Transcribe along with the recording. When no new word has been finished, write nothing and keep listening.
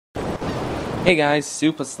Hey guys,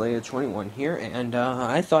 Super Slayer 21 here, and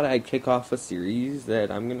I thought I'd kick off a series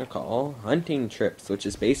that I'm gonna call Hunting Trips, which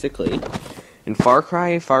is basically in Far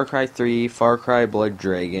Cry, Far Cry 3, Far Cry Blood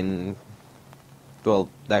Dragon.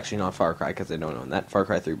 Well, actually not Far Cry because I don't own that. Far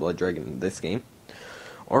Cry 3 Blood Dragon in this game,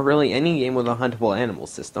 or really any game with a huntable animal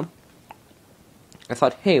system. I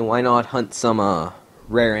thought, hey, why not hunt some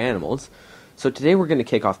rare animals? So today we're gonna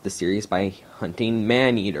kick off the series by hunting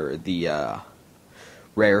Maneater, the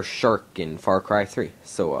rare shark in Far Cry 3.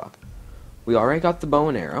 So, we already got the bow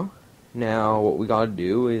and arrow. Now, what we gotta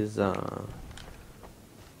do is,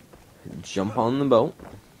 jump on the boat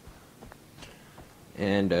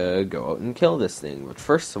and, go out and kill this thing. But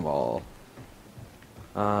first of all,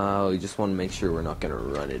 we just want to make sure we're not gonna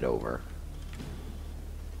run it over.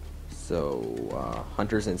 So,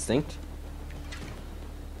 Hunter's Instinct.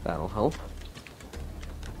 That'll help.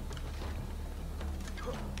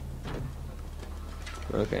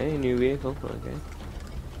 Okay, new vehicle, okay.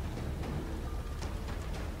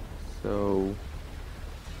 So...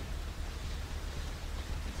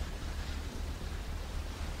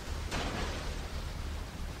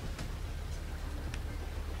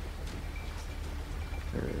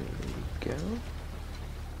 there we go.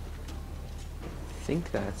 I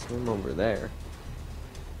think that's him over there.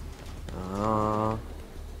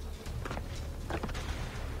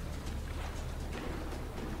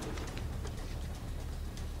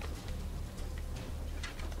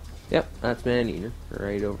 Yep, that's Maneater,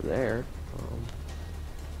 right over there.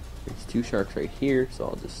 There's two sharks right here, so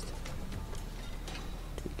I'll just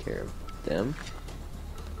take care of them.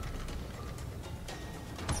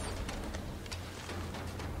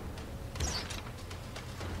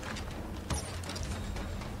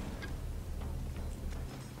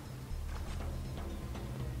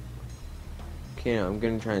 Okay, now I'm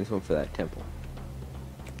gonna try and swim for that temple.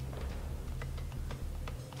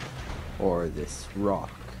 Or this rock.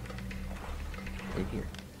 Right here.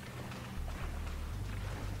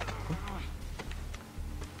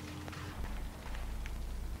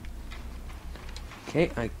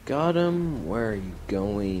 Okay, I got him. Where are you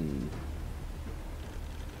going?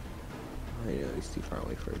 I know he's too far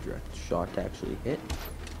away for a direct shot to actually hit.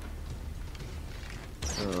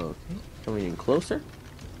 Okay, coming in closer.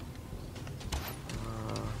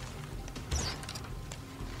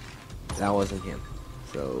 That wasn't him.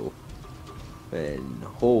 So, and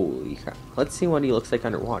holy crap. Let's see what he looks like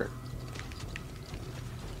underwater.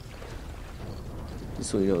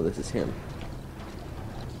 Just so we know this is him.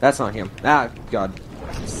 That's not him. Ah, God.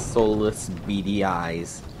 Soulless, beady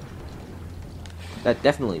eyes. That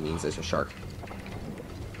definitely means there's a shark.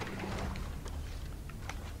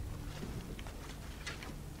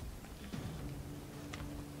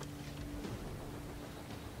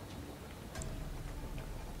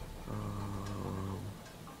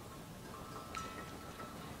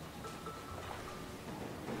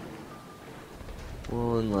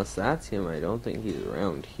 Well, unless that's him, I don't think he's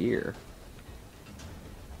around here.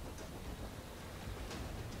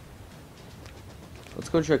 Let's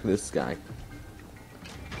go check this guy.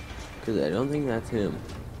 Because I don't think that's him.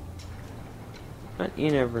 But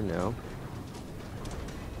you never know.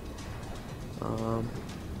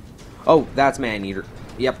 Oh, that's Maneater.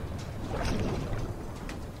 Yep.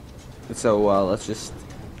 So, let's just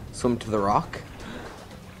swim to the rock.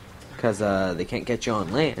 Because, they can't get you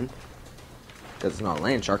on land. Because it's not a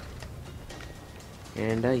land shark.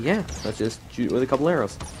 And, yeah, let's just shoot it with a couple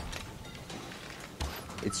arrows.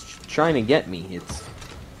 It's trying to get me. It's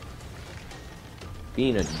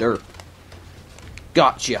being a derp.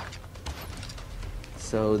 Gotcha!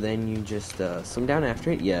 So then you just, swim down after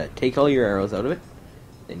it. You take all your arrows out of it.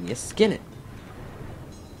 Then you skin it.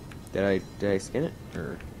 Did I skin it?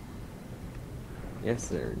 Or...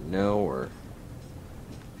 yes or no, or...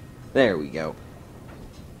 there we go.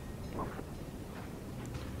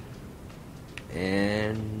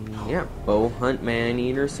 And yeah, bow hunt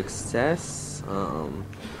Maneater success.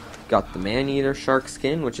 Got the Maneater shark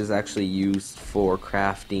skin, which is actually used for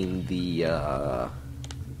crafting the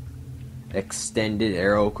extended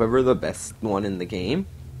arrow quiver, the best one in the game.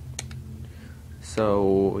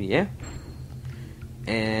 So yeah,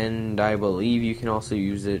 and I believe you can also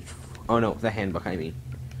use it. Oh no, the handbook. I mean,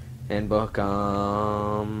 handbook.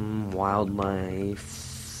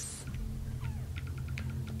 Wildlife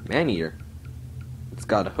Maneater. It's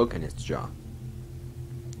got a hook in its jaw.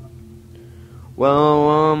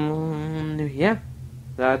 Well, yeah.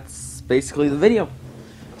 That's basically the video.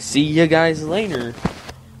 See you guys later.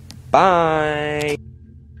 Bye!